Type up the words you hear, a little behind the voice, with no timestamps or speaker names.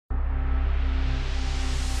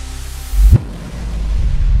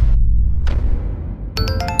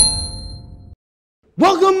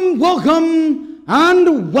Welcome, welcome,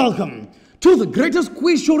 and welcome to the greatest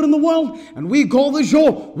quiz show in the world, and we call the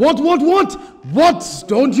show What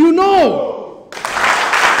Don't You Know?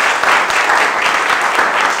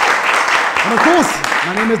 And of course,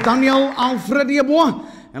 my name is Daniel Alfredi Abois,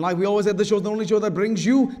 and like we always said, the show is the only show that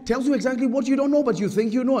tells you exactly what you don't know but you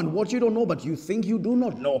think you know, and what you don't know but you think you do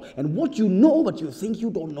not know, and what you know but you think you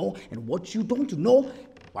don't know, and what you don't know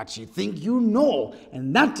but you think you know.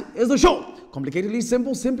 And that is the show. Complicatedly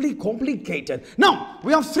simple, simply complicated. Now,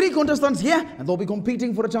 we have 3 contestants here, and they'll be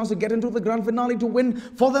competing for a chance to get into the grand finale to win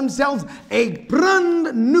for themselves a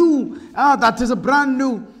brand new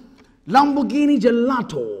Lamborghini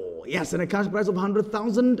Gelato. Yes, and a cash prize of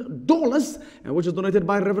 $100,000, which is donated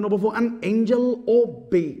by Reverend Oberfo and Angel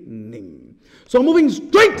Obening. So moving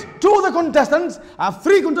straight to the contestants, I have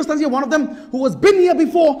 3 contestants here. One of them who has been here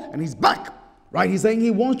before, and he's back. Right, he's saying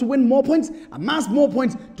he wants to win more points, amass more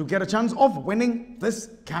points to get a chance of winning this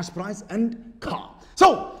cash prize and car.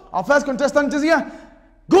 So, our first contestant is here.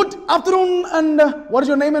 Good afternoon, and what is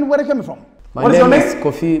your name and where are you coming from? My name is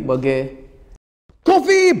Kofi Boge.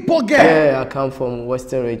 Kofi Boge! Yeah, I come from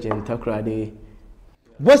Western region, Takoradi.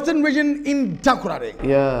 Western region in Takoradi?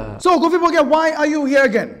 Yeah. So, Kofi Boge, why are you here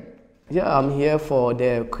again? Yeah, I'm here for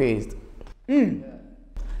the quiz.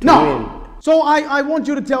 Now, so I want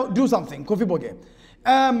you to do something, Kofi Boge.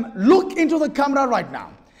 Look into the camera right now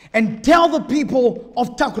and tell the people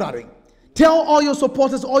of Takoradi. Tell all your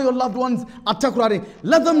supporters, all your loved ones at Takoradi.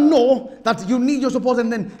 Let them know that you need your support,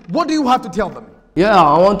 and then what do you have to tell them? Yeah,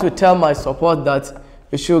 I want to tell my support that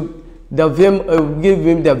you should give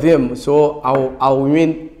him the vim, so I'll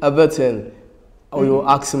win everything. You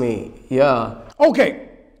ask me, yeah. Okay,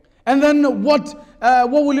 and then what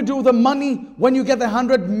will you do with the money when you get the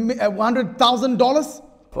 $100,000?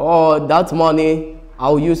 Oh, that money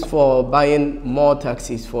I'll use for buying more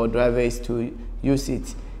taxis for drivers to use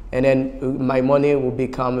it, and then my money will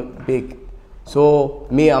become big. So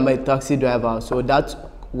me, I'm a taxi driver, so that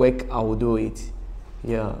work I will do it.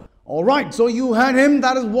 Yeah. All right, so you heard him.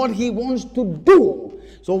 That is what he wants to do.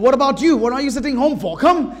 So what about you? What are you sitting home for?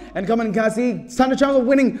 Come and stand a chance of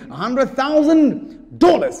winning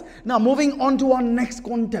 $100,000. Now, moving on to our next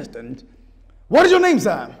contestant. What is your name,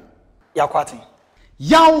 sir? Yaw Kwarteng.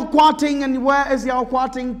 Yaw Kwarteng, and where is Yaw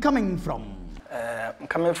Kwarteng coming from? I'm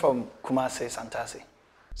coming from Kumasi, Santasi.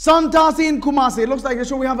 Santasi in Kumasi. It looks like the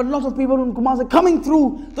show. We have a lot of people in Kumasi coming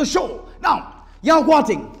through the show. Now, Yaw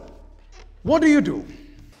Kwarteng, what do you do?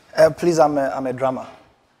 Please, I'm a drummer.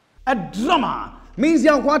 A drummer means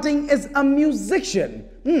Yaw Kwarteng is a musician.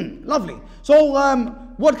 Lovely. So,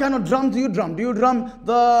 what kind of drum do you drum? Do you drum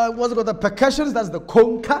the percussions? That's the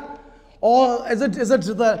conga, or is it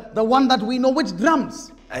the one that we know? Which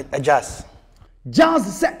drums? A jazz. Jazz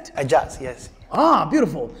set. A jazz, yes. Ah,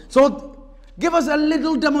 beautiful. So, give us a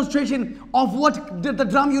little demonstration of what the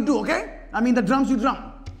drum you do. Okay? I mean the drums you drum.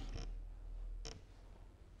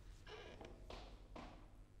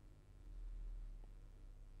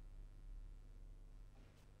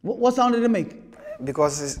 What sound did it make?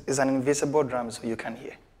 Because it's an invisible drum, so you can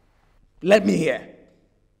hear. Let me hear.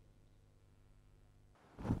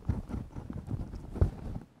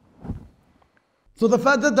 So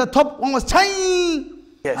the top one was ching.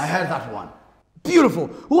 Yes. I heard that one. Beautiful.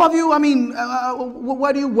 Who have you,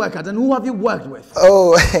 where do you work at, and who have you worked with?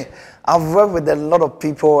 Oh, I've worked with a lot of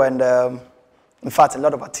people, and in fact, a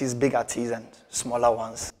lot of artists, big artists and smaller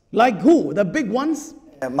ones. Like who? The big ones?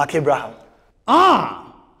 Mark Abraham. Ah!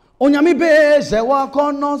 Onyami be shewa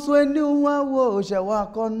konos wenuwa wo shewa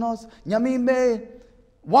konos nyami be.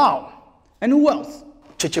 Wow. And who else?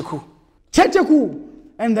 Checheku. Checheku.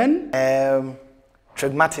 And then?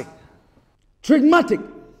 Trigmatic. Trigmatic.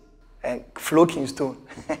 And Flo Kingston.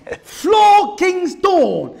 Flo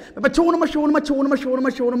Kingston.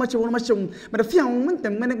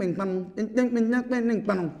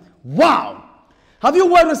 Wow. Have you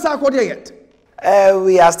worked with Sarkodie yet?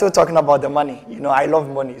 We are still talking about the money. You know, I love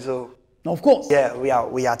money, so. Of course. Yeah, we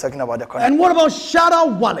are talking about the contract. And what about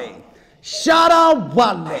Shatta Wale? Shatta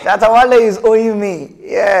Wale. Shatta Wale is owing me.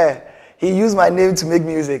 Yeah. He used my name to make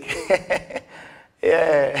music.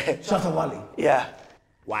 Yeah. Shatta Wale. Yeah.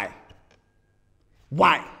 Why?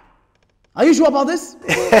 Why? Are you sure about this?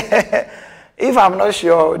 If I'm not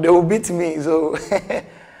sure, they will beat me. So,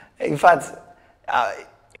 in fact,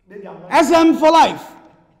 SM for life.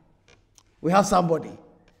 We have somebody.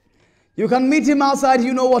 You can meet him outside,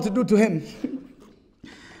 you know what to do to him.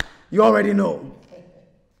 You already know.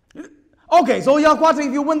 Okay, so Yaw Kwarteng,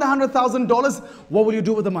 if you win the $100,000, what will you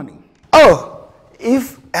do with the money? Oh,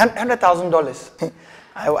 if $100,000,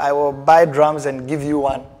 I will buy drums and give you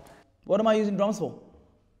one. What am I using drums for?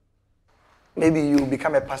 Maybe you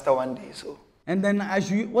become a pastor one day, so. And then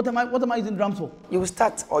as you, what am I using drums for? You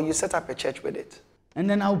start or you set up a church with it. And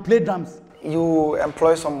then I'll play drums. You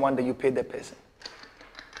employ someone that you pay the person.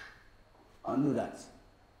 I'll do that.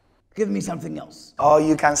 Give me something else. Or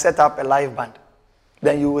you can set up a live band.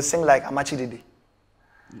 Then you will sing like Amachi Didi.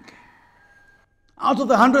 Okay. Out of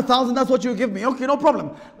the 100,000, that's what you give me. Okay, no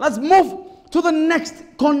problem. Let's move to the next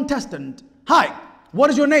contestant. Hi, what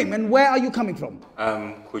is your name and where are you coming from?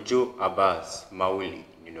 Kojo Abass, Mauli,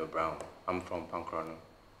 Brown. I'm from Pankrono.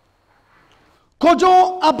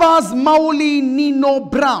 Kojo Abass, Mauli, Nino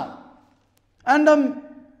Brown. And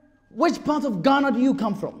which part of Ghana do you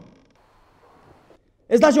come from?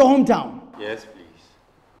 Is that your hometown? Yes, please.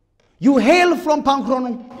 You hail from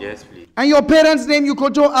Pankrono? Yes, please. And your parents' name you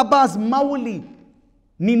Kojo Abass, Mauli,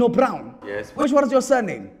 Nino Brown? Yes, please. Which one is your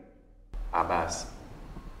surname? Abass.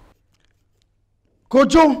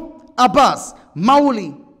 Kojo Abass,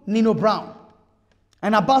 Mauli, Nino Brown.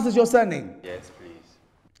 And Abass is your surname? Yes, please.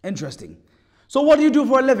 Interesting. So what do you do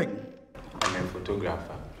for a living? I'm a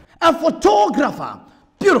photographer. A photographer.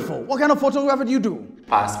 Beautiful. What kind of photography do you do?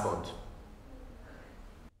 Passport.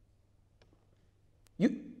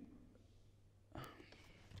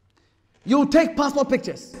 You take passport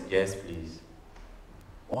pictures? Yes, please.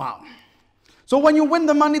 Wow. So when you win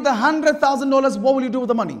the money, the $100,000, what will you do with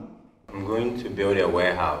the money? I'm going to build a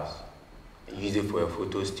warehouse and use it for a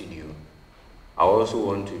photo studio. I also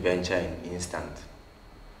want to venture in instant.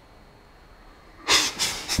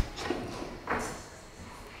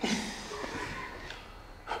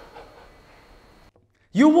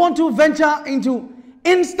 You want to venture into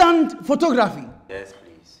instant photography? Yes, please.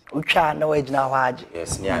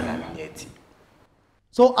 Yes.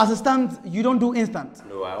 So as a stunt, you don't do instant?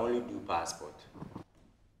 No, I only do passport.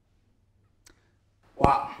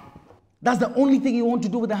 Wow. That's the only thing you want to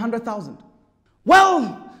do with the 100,000.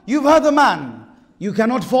 Well, you've heard the man. You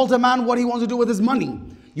cannot fault a man what he wants to do with his money.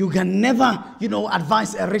 You can never,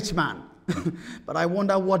 advise a rich man. But I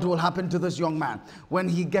wonder what will happen to this young man when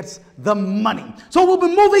he gets the money. So we'll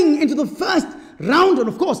be moving into the first round. And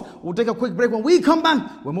of course, we'll take a quick break. When we come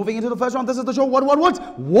back, we're moving into the first round. This is the show. What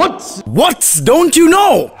don't you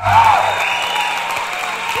know?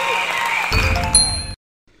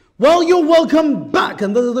 Well, you're welcome back,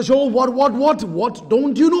 and this is the show, What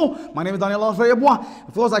Don't You Know? My name is Daniel Alfredo.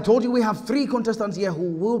 Of course, I told you we have 3 contestants here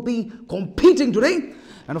who will be competing today.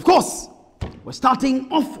 And of course, we're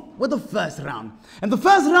starting off with the first round. And the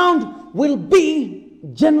first round will be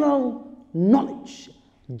general knowledge.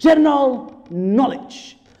 General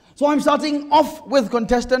knowledge. So I'm starting off with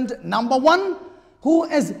contestant number 1, who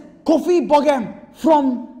is Kofi Boge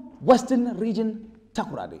from Western Region,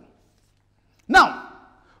 Takoradi. Now,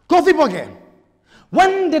 Kofi Boge,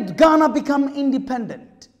 when did Ghana become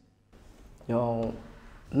independent?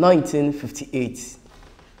 1958.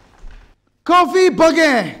 Kofi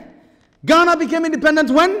Boge, Ghana became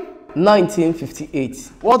independent when?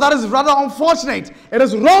 1958. Well, that is rather unfortunate. It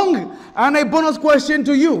is wrong. And a bonus question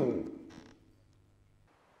to you.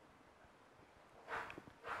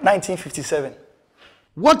 1957.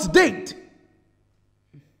 What date?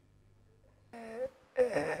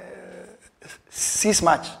 6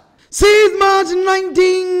 March. 6 March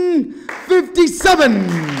 1957.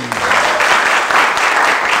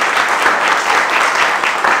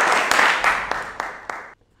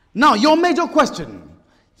 Now, your major question.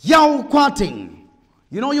 Yaw Kwarteng.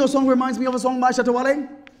 You know your song reminds me of a song by Shatawale?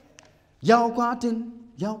 Yaw Kwarteng,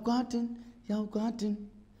 Yaw Kwarteng, Yaw Kwarteng.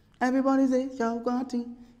 Everybody say Yaw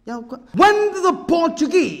Kwarteng, Yaw Kwarteng. When did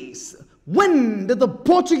the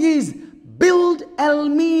Portuguese build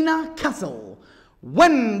Elmina Castle?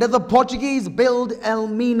 When did the Portuguese build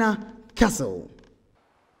Elmina Castle?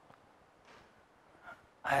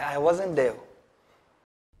 I wasn't there.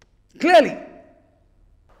 Clearly.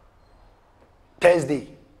 Thursday.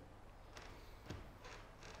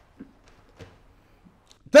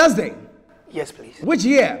 Thursday? Yes, please. Which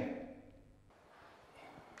year?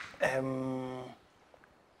 I'm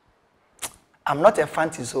not a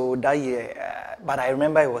fancy, so that year, but I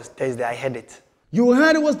remember it was Thursday. I heard it. You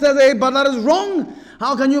heard it was Thursday, but that is wrong.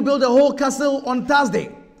 How can you build a whole castle on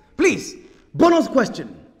Thursday? Please, bonus question.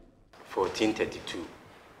 1432.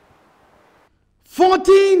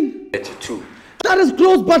 1432. That is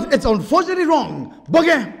close, but it's unfortunately wrong.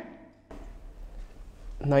 Boge?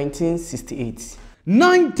 1968.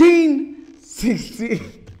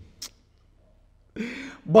 1968.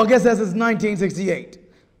 Boge says it's 1968.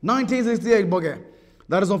 1968, Boge.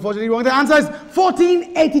 That is unfortunately wrong. The answer is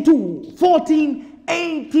 1482.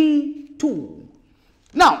 1482.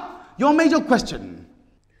 Now, your major question.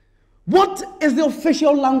 What is the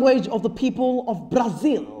official language of the people of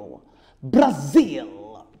Brazil?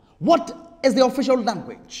 Brazil. What is the official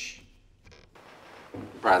language?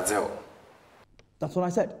 Brazil. That's what I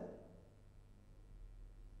said.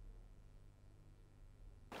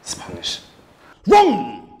 Spanish.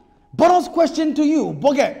 Wrong! Bonus question to you,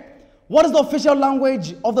 Boge. What is the official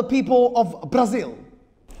language of the people of Brazil?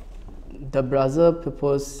 The Brazil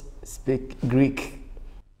people speak Greek.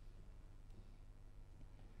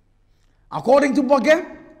 According to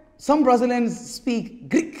Boge, some Brazilians speak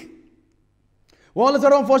Greek. Well, it's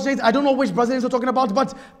unfortunate. I don't know which Brazilians we're talking about,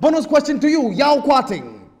 but bonus question to you, Yaw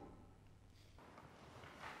Kwarteng.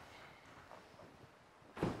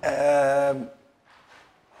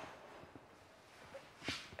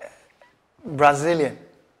 Brazilian.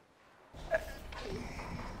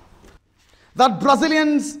 That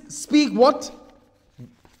Brazilians speak what?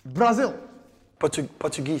 Brazil.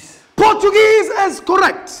 Portuguese. Portuguese is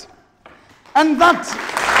correct. And that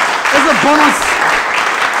is a bonus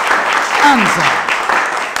answer.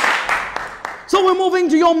 So we're moving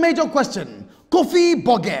to your major question. Kofi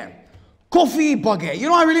Boge. Kofi Boge. You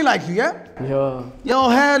know I really like you, yeah? Yeah.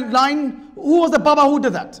 Your hairline. Who was the baba who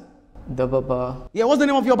did that? The Baba. Yeah, what's the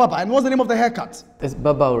name of your baba? And what's the name of the haircut? It's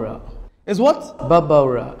Babaura. Is what?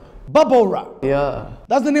 Babaura. Babora. Yeah.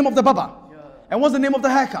 That's the name of the baba. Yeah. And what's the name of the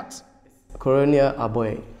haircut? Coronia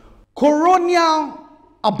Aboy. Coronia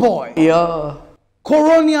Aboy. Yeah.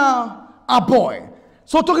 Coronia Aboy.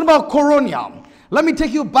 So talking about coronial, let me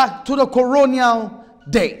take you back to the coronial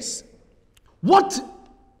days. What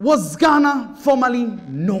was Ghana formerly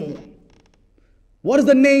known? What is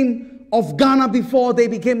the name of Ghana before they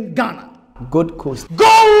became Ghana? Gold Coast.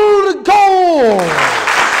 Gold Coast!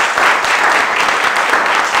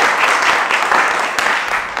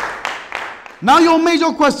 Now your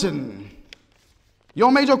major question.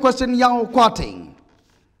 Your major question, Yaw Kwarteng.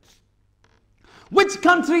 Which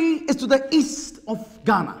country is to the east of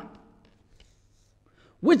Ghana?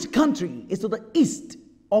 Which country is to the east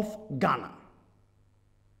of Ghana?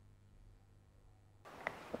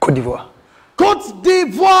 Côte d'Ivoire. Côte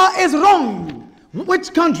d'Ivoire is wrong.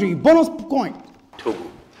 Which country? Bonus point.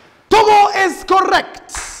 Togo. Togo is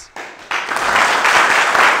correct.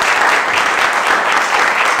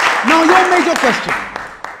 Now your major question.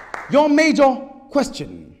 Your major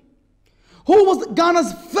question. Who was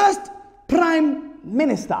Ghana's first Prime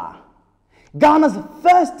Minister? Ghana's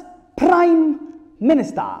first Prime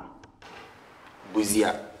Minister.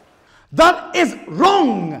 Buzia. That is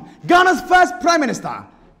wrong. Ghana's first Prime Minister.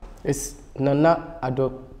 It's Nana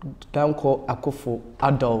Danko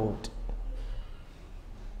Akufo-Addo.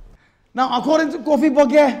 Now, according to Kofi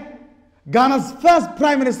Boge, Ghana's first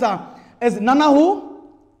Prime Minister is Nana who?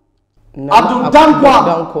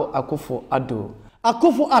 Danko Akufo-Addo.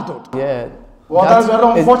 Akufo-Addo. Yeah. Well, that's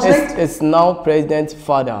very unfortunate. It's now President's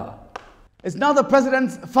father. It's now the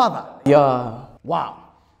president's father. Yeah. Wow.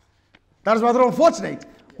 That is rather unfortunate.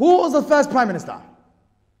 Who was the first Prime Minister?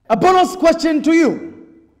 A bonus question to you.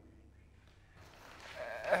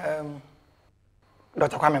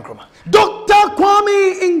 Dr. Kwame Nkrumah. Dr.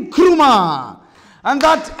 Kwame Nkrumah. And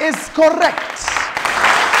that is correct.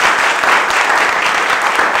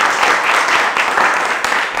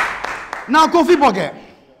 Now, Kofi Boge.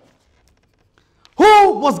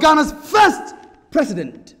 Who was Ghana's first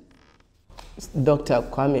president? Dr.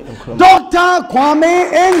 Kwame Nkrumah. Dr. Kwame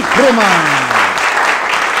Nkrumah.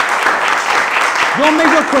 Your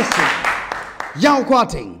major question, Yaw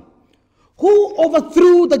Kwarteng. Who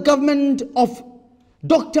overthrew the government of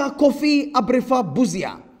Dr. Kofi Abrefa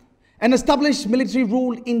Buzia and established military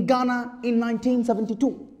rule in Ghana in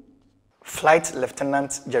 1972? Flight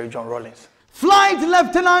Lieutenant Jerry John Rawlings. Flight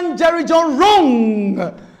Lieutenant Jerry John,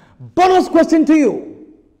 wrong. Bonus question to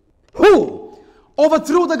you. Who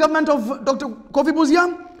overthrew the government of Dr. Kofi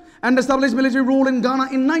Buzia and established military rule in Ghana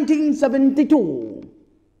in 1972?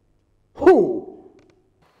 Who?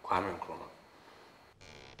 Kwame Nkrumah.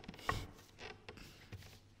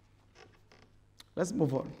 Let's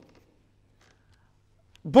move on.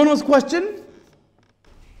 Bonus question.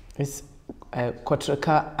 It's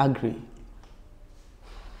Kotreka Agri.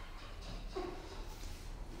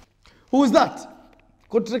 Who is that?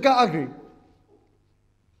 Kotreka Agri.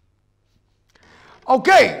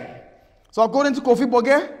 Okay. So according to Kofi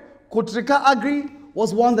Boge, Kotreka Agri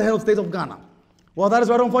was once the head of state of Ghana. Well, that is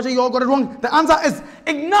very unfortunate. You all got it wrong. The answer is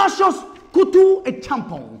Ignatius Kutu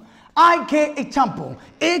Echampong, I.K. Echampong,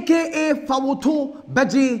 a.k.a. Fawoto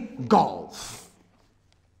Beji Golf.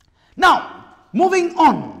 Now, moving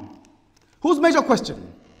on. Whose major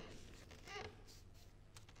question?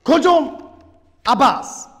 Kojo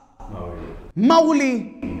Abass.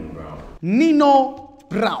 Mauli Nino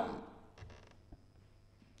Brown.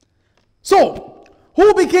 So,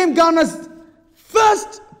 Who became Ghana's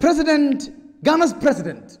president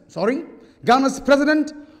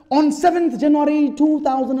on 7th January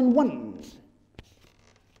 2001?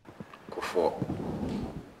 Kufuor.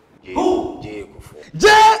 Who? J. Kufuor.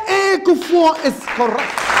 J.A. Kufuor is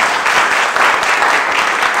correct.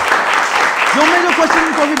 Your major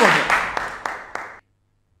question, Kofi Boge.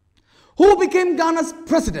 Who became Ghana's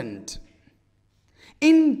president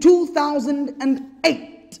in 2008?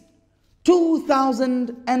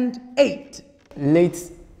 2008.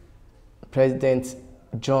 Late President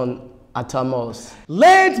John Atta Mills.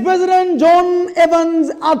 Late President John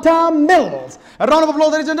Evans Atta Mills. A round of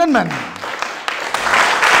applause, ladies and gentlemen.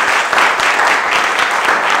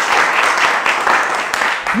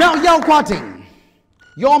 Now, Yaw Kwarteng,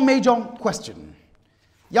 your major question.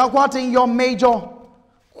 Yaw Kwarteng, your major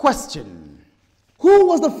question. Who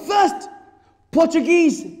was the first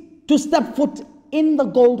Portuguese to step foot in the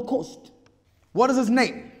Gold Coast? What is his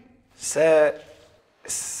name? Sir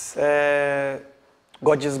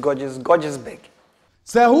Gorgeous Big.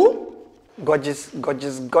 Sir who? Gorgeous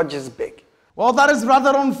Big. Well, that is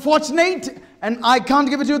rather unfortunate, and I can't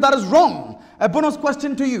give it to you. That is wrong. A bonus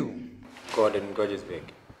question to you. Gordon Gorgeous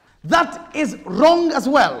Big. That is wrong as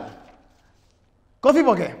well. Kofi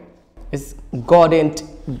Boge. It's God is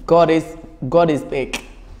big.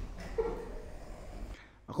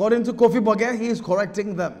 According to Kofi Boge, he is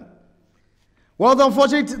correcting them. Well, it's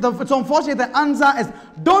unfortunate. The answer is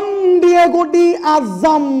Don Diego de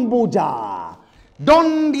Azambuja.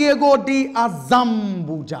 Don Diego de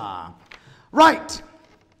Azambuja. Right.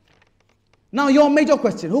 Now, your major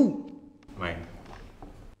question. Who? Mine.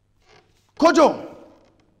 Kojo,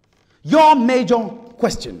 your major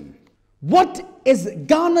question. What is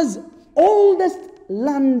Ghana's oldest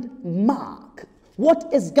landmark?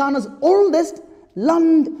 What is Ghana's oldest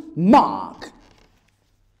landmark?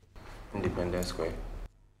 Independence Square.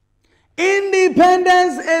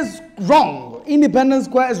 Independence is wrong. Independence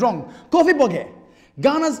Square is wrong. Kofi Boge,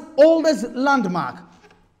 Ghana's oldest landmark.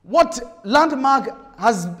 What landmark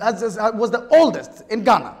was the oldest in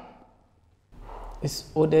Ghana?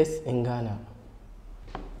 It's oldest in Ghana.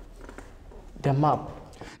 The map.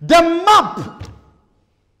 The map.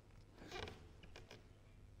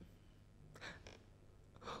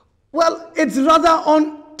 Well, it's rather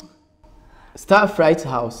on. Starfright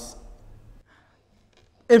House.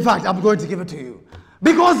 In fact, I'm going to give it to you.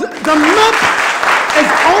 Because the map is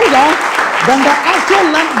older than the actual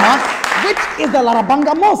landmark, which is the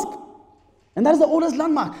Larabanga Mosque. And that is the oldest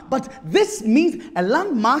landmark. But this means a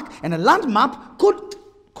landmark and a land map could...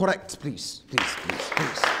 Correct, please.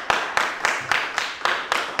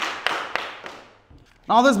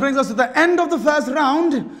 Now this brings us to the end of the first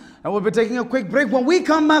round. And we'll be taking a quick break. When we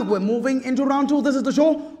come back, we're moving into round 2. This is the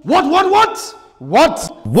show. What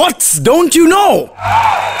don't you know?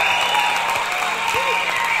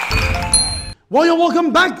 Well, you're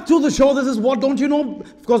welcome back to the show. This is What Don't You Know?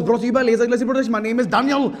 Of course, brought to you by Liezer-Legacy Production. My name is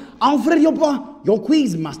Daniel Alfred your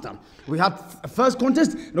quiz master. We had a first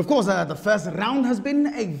contest. And of course, the first round has been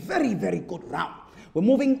a very, very good round. We're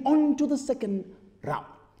moving on to the second round.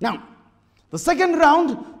 Now, the second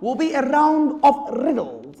round will be a round of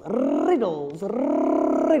riddles.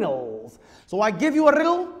 So I give you a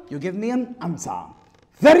riddle, you give me an answer.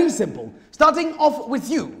 Very simple. Starting off with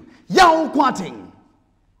you, Yaw Kwarteng.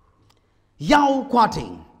 Yaw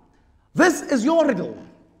Kwarteng. This is your riddle.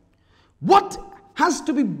 What has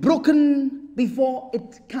to be broken before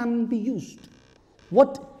it can be used?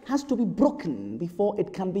 What has to be broken before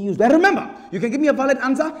it can be used? And remember, you can give me a valid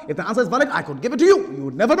answer. If the answer is valid, I could give it to you. You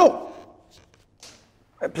would never know.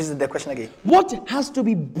 Please, the question again. What has to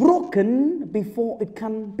be broken before it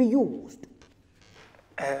can be used?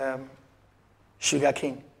 Sugar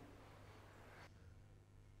cane.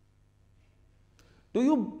 Do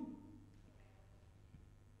you?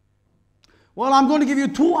 Well, I'm going to give you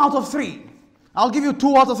 2 out of 3. I'll give you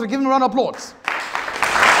 2 out of 3. Give me a round of applause.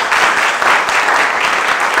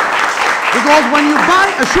 Because when you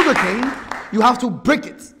buy a sugar cane, you have to break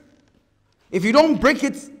it. If you don't break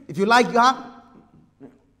it, if you like,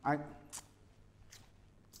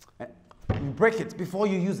 you break it before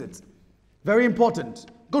you use it. Very important.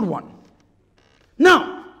 Good one.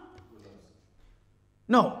 Now.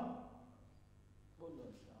 No.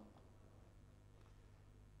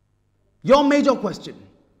 Your major question.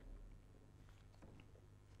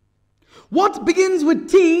 What begins with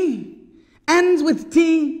T, ends with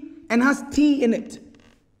T, and has T in it?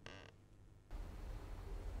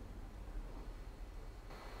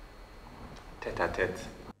 Tête-à-tête.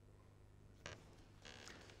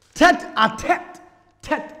 Tête-à-tête.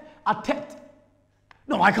 Tête-à-tête.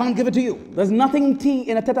 No, I can't give it to you. There's nothing T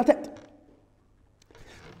in a tête-à-tête.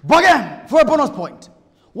 Boge, for a bonus point.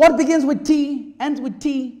 What begins with T, ends with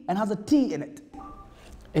T, and has a T in it?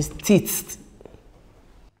 It's teeth.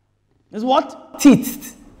 Is what?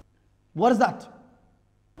 Teeth. What is that?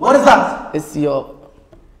 What is that? It's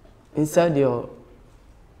inside your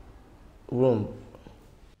room.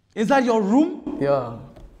 Inside your room? Yeah.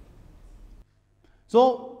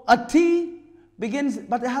 So a T begins,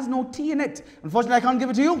 but it has no T in it. Unfortunately, I can't give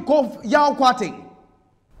it to you. Go Yaw Kwarteng.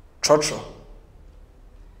 Trotro.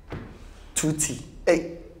 2T.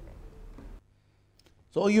 Hey.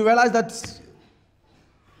 So you realize that,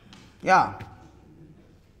 yeah.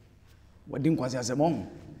 What didn't quite say mom?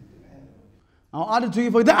 I'll add it to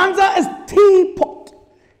you for you. The answer is teapot.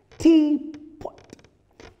 Teapot.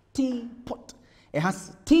 Teapot. It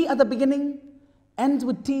has T at the beginning, ends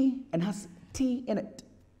with T, and has T in it.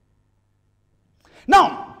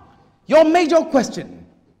 Now, your major question.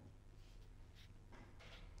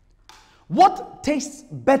 What tastes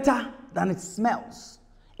better than it smells?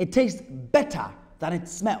 It tastes better than it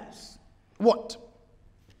smells. What?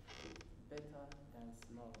 Better than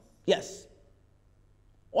smells. Yes.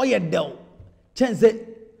 Oh yeah, though. Chance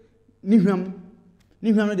it. Niham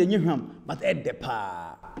de niham, but at the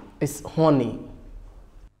pa. It's honey.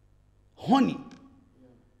 Honey.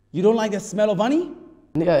 You don't like the smell of honey?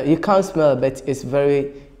 Yeah, you can't smell it, but it's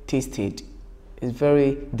very tasty. It's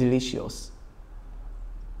very delicious.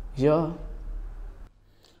 Yeah.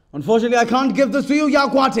 Unfortunately, I can't give this to you, Yaw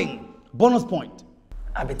Kwarteng. Bonus point.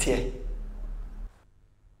 Abetie.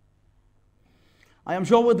 I am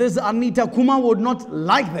sure with this, Anita Kuma would not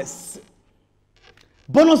like this.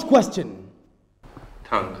 Bonus question.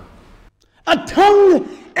 Tongue. A tongue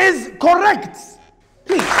is correct.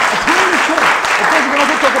 Please, a tongue is correct. Of course, you can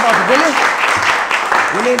also talk about willy.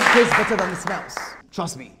 Willy tastes better than it smells.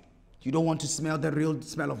 Trust me. You don't want to smell the real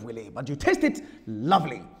smell of willy, but you taste it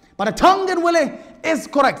lovely. But a tongue and willy is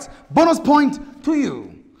correct. Bonus point to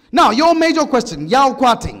you. Now, your major question, Yaw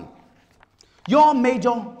Kwarteng. Your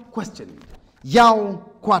major question, Yaw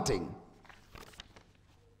Kwarteng.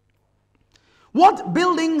 What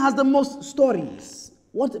building has the most stories?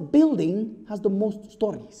 What building has the most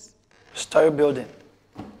stories? Story building.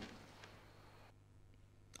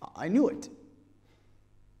 I knew it.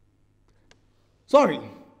 Sorry,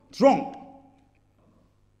 it's wrong.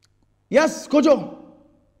 Yes, Kojo?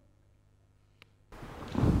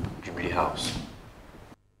 Jubilee House.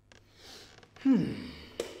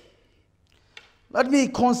 Let me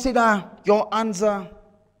consider your answer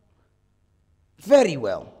very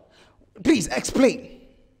well. Please explain.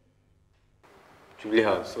 Jubilee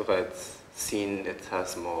House, so far it's seen it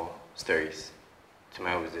has more stories, to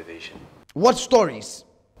my observation. What stories?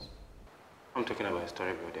 I'm talking about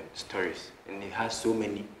story building, stories. And it has so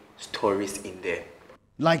many stories in there.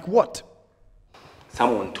 Like what?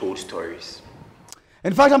 Someone told stories.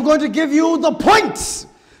 In fact, I'm going to give you the points.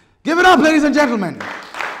 Give it up, ladies and gentlemen.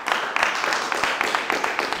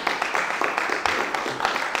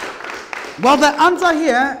 Well, the answer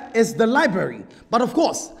here is the library. But of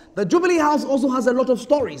course, the Jubilee House also has a lot of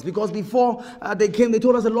stories, because before they came, they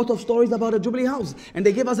told us a lot of stories about the Jubilee House. And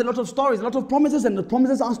they gave us a lot of stories, a lot of promises, and the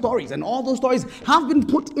promises are stories. And all those stories have been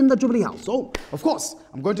put in the Jubilee House. So, of course,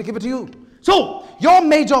 I'm going to give it to you. So, your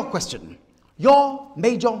major question. Your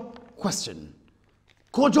major question.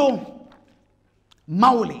 Kojo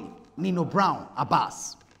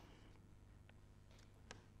Abass.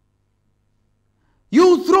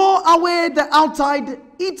 You throw away the outside,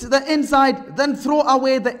 eat the inside, then throw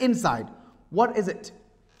away the inside. What is it?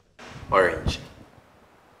 Orange.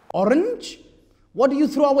 Orange? What do you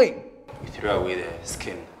throw away? You throw away the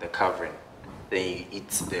skin, the covering. Then you eat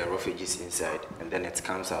the roughages inside, and then it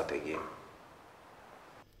comes out again.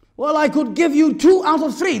 Well, I could give you 2 out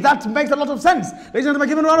of 3. That makes a lot of sense. Ladies and gentlemen,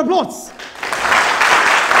 give a round of applause.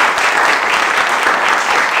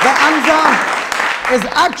 The answer is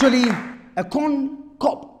actually a corn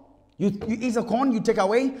cob. You eat the corn, you take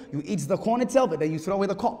away, you eat the corn itself, and then you throw away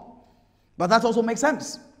the cob. But that also makes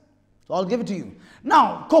sense. So I'll give it to you.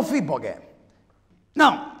 Now, Kofi Boge.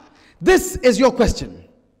 Now, this is your question.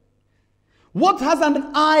 What has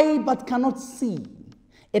an eye but cannot see?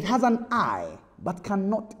 It has an eye but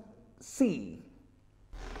cannot see.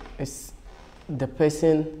 It's the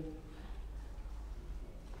person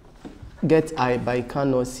gets eye but he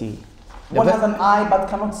cannot see. What has an eye but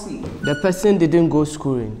cannot see? The person didn't go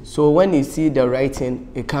schooling, so when he see the writing,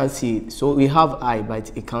 he can't see it. So we have eye but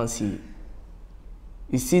he can't see.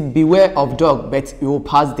 You see, beware of dog, but he will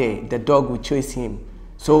pass there. The dog will chase him.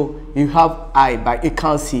 So you have eye but he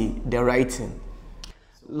can't see the writing.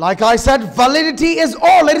 Like I said, validity is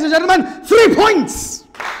all, ladies and gentlemen. 3 points.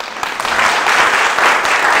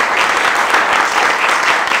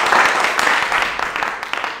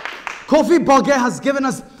 Kofi Boge has given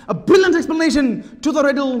us a brilliant explanation to the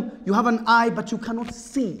riddle. You have an eye, but you cannot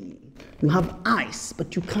see. You have eyes,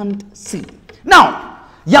 but you can't see. Now,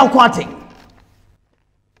 Yaw Kwarteng.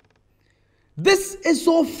 This is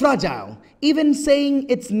so fragile, even saying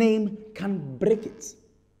its name can break it.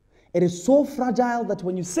 It is so fragile that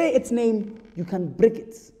when you say its name, you can break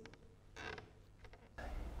it.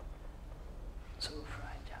 So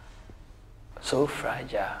fragile. So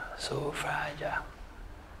fragile. So fragile.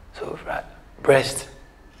 So fragile. Breast.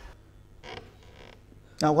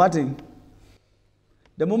 Now, Kwarteng,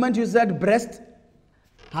 the moment you said breast,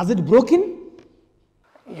 has it broken?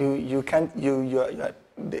 You can't,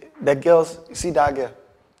 the girls, see that girl,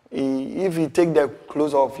 if you take the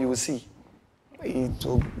clothes off, you will see. It's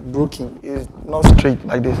broken. It's not straight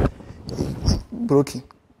like this. Broken.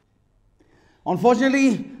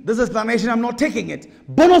 Unfortunately, this explanation, I'm not taking it.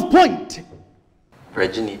 Bonus point.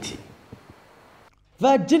 Virginity.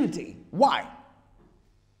 Virginity. Why?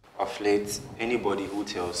 Of late, anybody who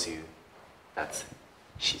tells you that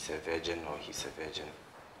she's a virgin or he's a virgin,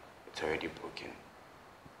 it's already broken.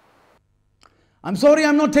 I'm sorry,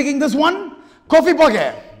 I'm not taking this one. Kofi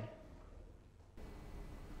Boge.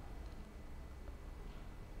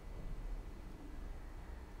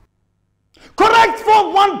 Correct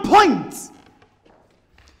for 1 point.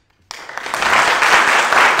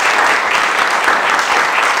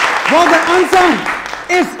 Well, the answer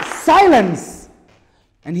is silence.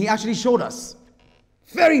 And he actually showed us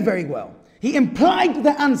very, very well. He implied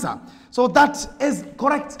the answer. So that is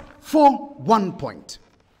correct for 1 point.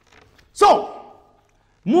 So,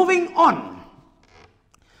 moving on.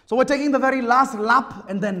 So we're taking the very last lap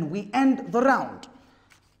and then we end the round.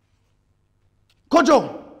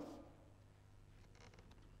 Kojo.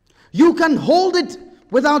 You can hold it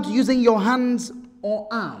without using your hands or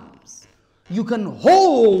arms. You can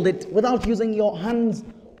hold it without using your hands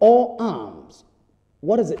or arms.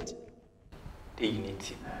 What is it?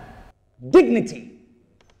 Dignity. Dignity.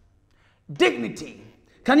 Dignity.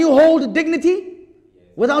 Can you hold dignity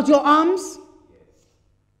without your arms?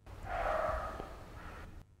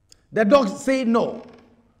 The dogs say no.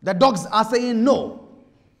 The dogs are saying no.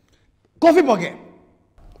 Kofi Boge.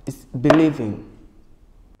 It's believing.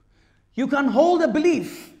 You can hold a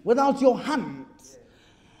belief without your hands.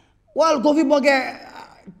 Well, Kofi Boge,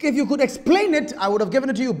 if you could explain it, I would have given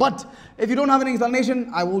it to you. But if you don't have any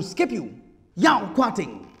explanation, I will skip you. Yaw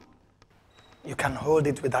Kwarteng. You can hold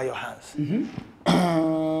it without your hands.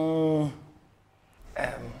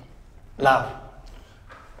 Love.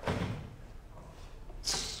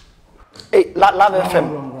 Hey, Love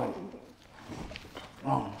FM.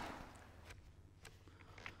 Wrong.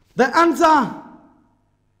 The answer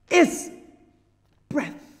is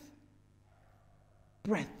breath.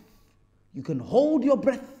 Breath. You can hold your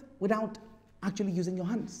breath without actually using your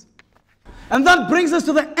hands. And that brings us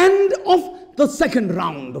to the end of the second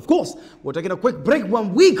round. Of course, we're taking a quick break.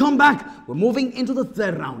 When we come back, we're moving into the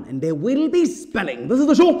third round and there will be spelling. This is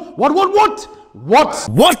the show. What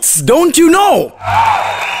don't you know?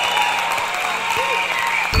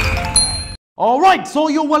 All right, so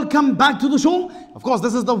you're welcome back to the show. Of course,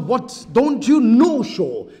 this is the What Don't You Know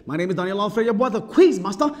show. My name is Liezer-Legacy, the quiz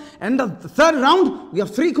master. And the third round, we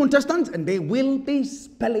have 3 contestants and they will be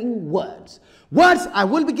spelling words. Words I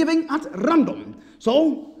will be giving at random.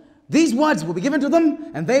 So, these words will be given to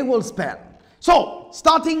them and they will spell. So,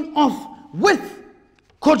 starting off with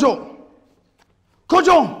Kojo.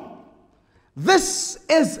 Kojo, this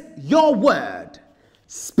is your word.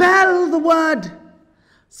 Spell the word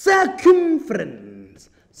circumference.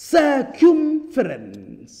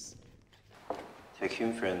 Circumference.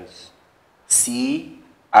 Circumference.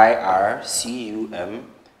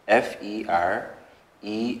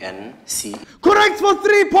 C-I-R-C-U-M-F-E-R-E-N-C. Correct for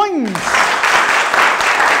 3 points.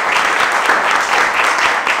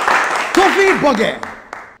 Kofi Boge.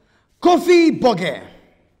 Kofi Boge.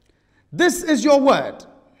 This is your word.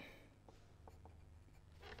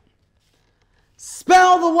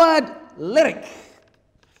 Spell the word lyric.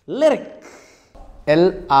 Lyric.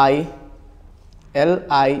 L-I-C-K.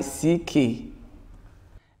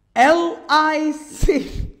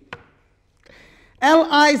 L-I-C-K.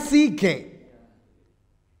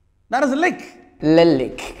 That is lick.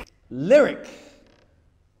 Lilik. Lyric.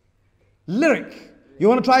 Lyric. You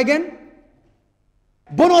want to try again?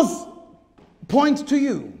 Bonus point to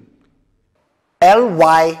you.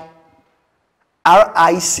 L-Y-R-I-C.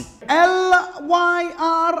 L-Y-R-I-C.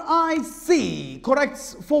 Correct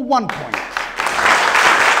for 1 point.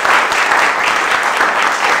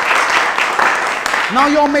 Now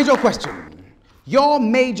your major question. Your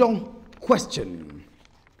major question.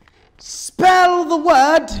 Spell the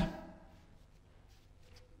word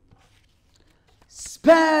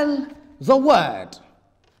Spell the word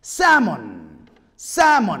salmon.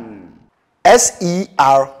 Salmon. S-E-R-M-O-N.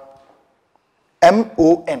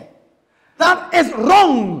 That is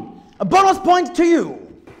wrong. A bonus point to you.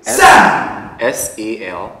 S-A-L-M-O-N-E.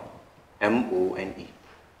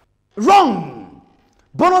 Wrong.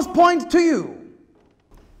 Bonus point to you.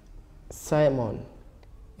 Simon.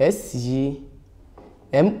 S-G-M-O-N-G.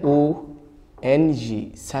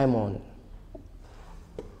 Simon.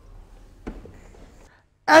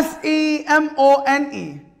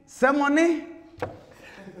 S-E-M-O-N-E. Semone.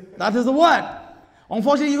 That is the word.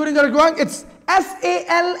 Unfortunately, you couldn't get it wrong. It's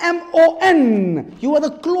S-A-L-M-O-N. You were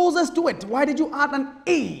the closest to it. Why did you add an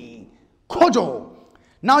E? Kojo.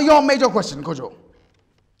 Now your major question, Kojo.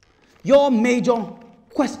 Your major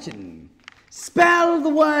question. Spell the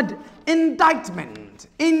word indictment.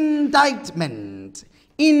 Indictment.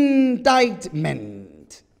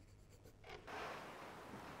 Indictment.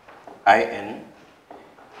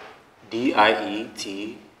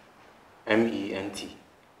 I-N-D-I-E-T-M-E-N-T.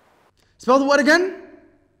 Spell the word again.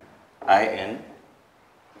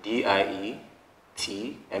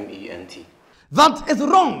 I-N-D-I-E-T-M-E-N-T. That is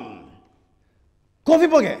wrong. Kofi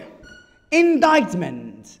Boge.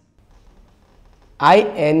 Indictment.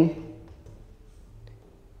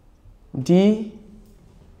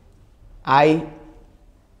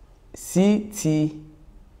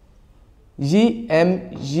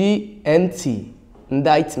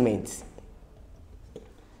 Indictment.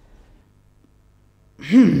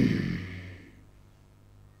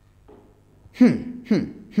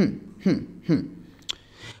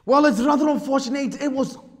 Well, it's rather unfortunate. It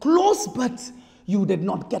was close, but you did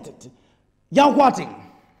not get it. Yaw Kwarteng.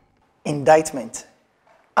 Indictment.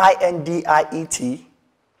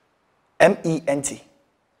 I-N-D-I-E-T-M-E-N-T.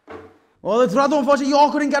 Well, it's rather unfortunate. You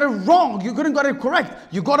all couldn't get it wrong. You couldn't get it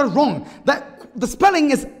correct. You got it wrong. The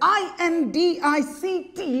spelling is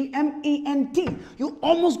I-N-D-I-C-T-M-E-N-T. You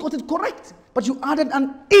almost got it correct, but you added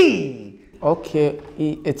an E. Okay,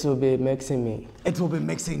 it will be mixing me. It will be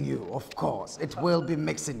mixing you, of course. It will be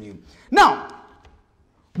mixing you. Now,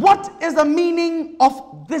 what is the meaning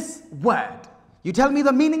of this word? You tell me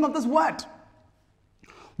the meaning of this word.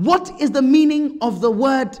 What is the meaning of the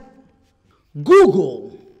word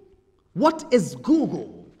Google? What is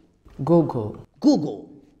Google? Google. Google.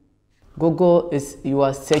 Google is you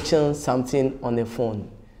are searching something on the phone.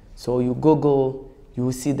 So you Google, you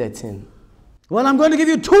will see the thing. Well, I'm going to give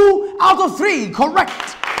you 2 out of 3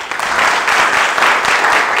 correct.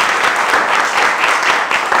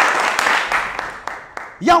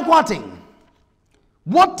 Yaw Kwarteng,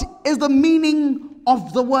 what is the meaning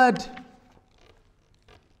of the word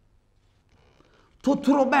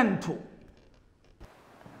Totrobento?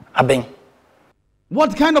 Abeng.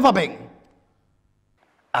 What kind of abeng?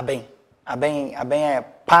 Abeng.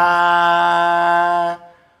 Pa.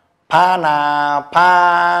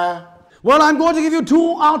 Pa. Well, I'm going to give you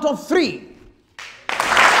 2 out of 3.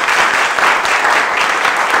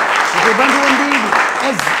 Totrobento indeed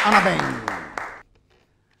is an abeng.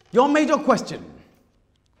 Your major question,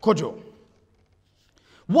 Kojo.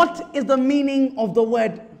 What is the meaning of the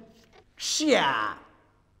word share?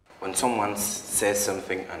 When someone says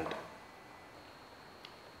something and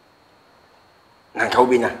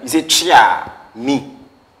you say chia me,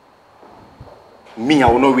 I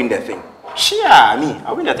will not win the thing. Chia me,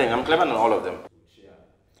 I win the thing. I'm clever than all of them.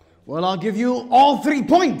 Well, I'll give you all 3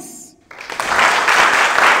 points.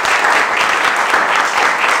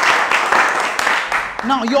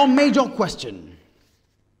 Now, your major question,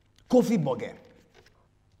 Kofi Boge.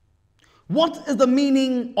 What is the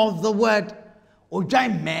meaning of the word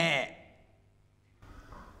Ojaime?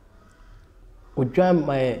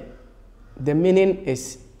 Ojaime, the meaning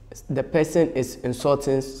is the person is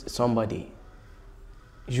insulting somebody.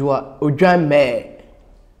 You are Ojaime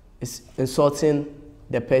is insulting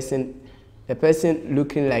the person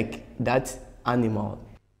looking like that animal.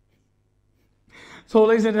 So,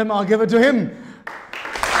 ladies and gentlemen, I'll give it to him.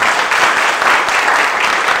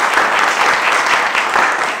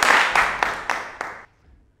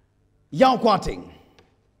 Yaw Kwarteng,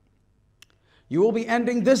 you will be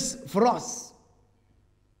ending this for us.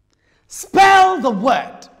 Spell the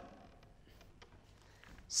word.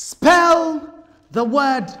 Spell the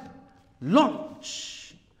word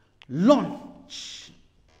launch. Launch.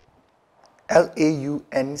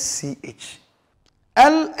 L-A-U-N-C-H.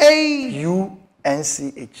 L-A-U-N-C-H.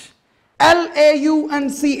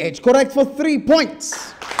 L-A-U-N-C-H. Correct for 3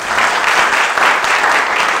 points.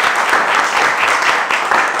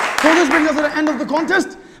 So this brings us to the end of the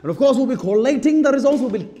contest. And of course, we'll be collating the results.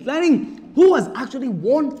 We'll be learning who has actually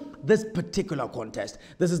won this particular contest.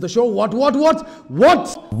 This is the show, What? What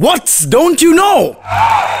don't you know?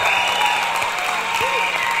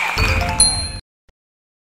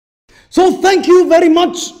 So thank you very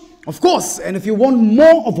much, of course. And if you want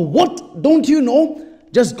more of What Don't You Know,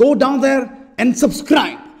 just go down there and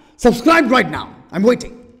subscribe. Subscribe right now. I'm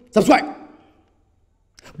waiting. Subscribe.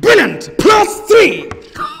 Brilliant. +3.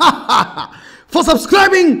 For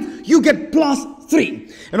subscribing, you get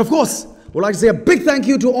 +3. And of course, we'd like to say a big thank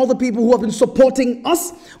you to all the people who have been supporting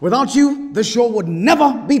us. Without you, the show would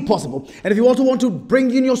never be possible. And if you also want to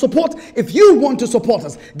bring in your support, if you want to support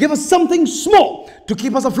us, give us something small to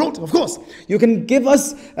keep us afloat, of course. You can give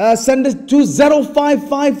us, send it to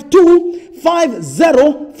 0552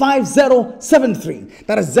 505073.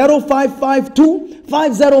 That is 0552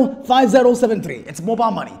 505073. It's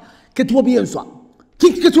mobile money.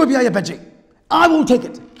 I will take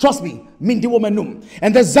it. Trust me. And the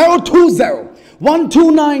 020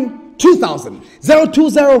 129 2000.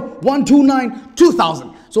 020 129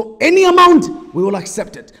 2000. So any amount, we will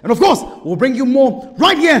accept it. And of course, we'll bring you more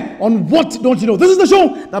right here on What Don't You Know. This is the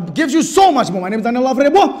show that gives you so much more. My name is Daniel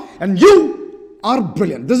Alfredo, and you are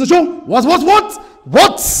brilliant. This is the show. What?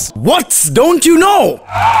 Don't you know?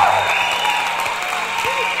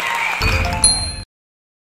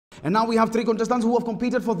 And now we have 3 contestants who have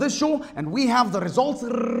competed for this show, and we have the results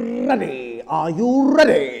ready. Are you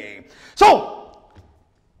ready? So,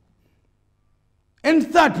 in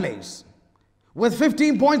 3rd place, with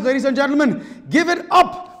 15 points, ladies and gentlemen, give it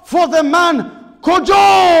up for the man,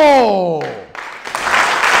 Kojo!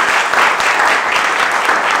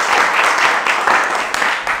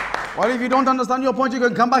 Well, if you don't understand your point, you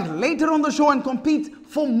can come back later on the show and compete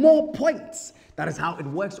for more points. That is how it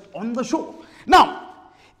works on the show. Now,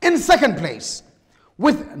 in 2nd place,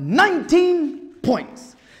 with 19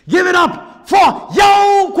 points, give it up for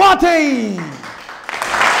Yaw Kwarteng!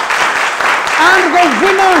 And the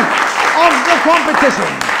winner of the competition,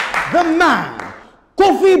 the man,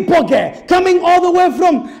 Kofi Boge, coming all the way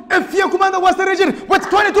from Eventuarry in the Western region with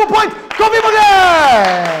 22 points, Kofi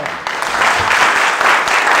Boge!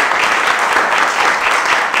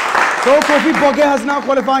 So Kofi Boge has now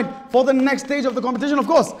qualified for the next stage of the competition. Of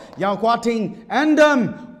course, Yaw Kwarteng and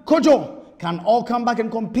Kojo can all come back and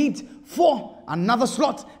compete for another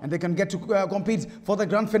slot, and they can get to compete for the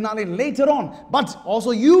grand finale later on. But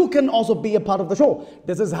also, you can also be a part of the show.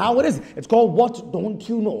 This is how it is. It's called What Don't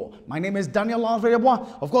You Know? My name is Daniel Alfredo.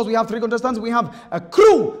 Of course, we have 3 contestants. We have a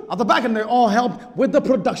crew at the back, and they all help with the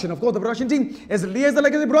production. Of course, the production team is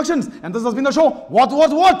Liezer-Legacy Productions, and this has been the show. What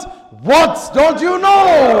don't you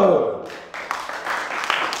know?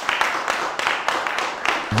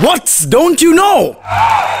 What don't you know?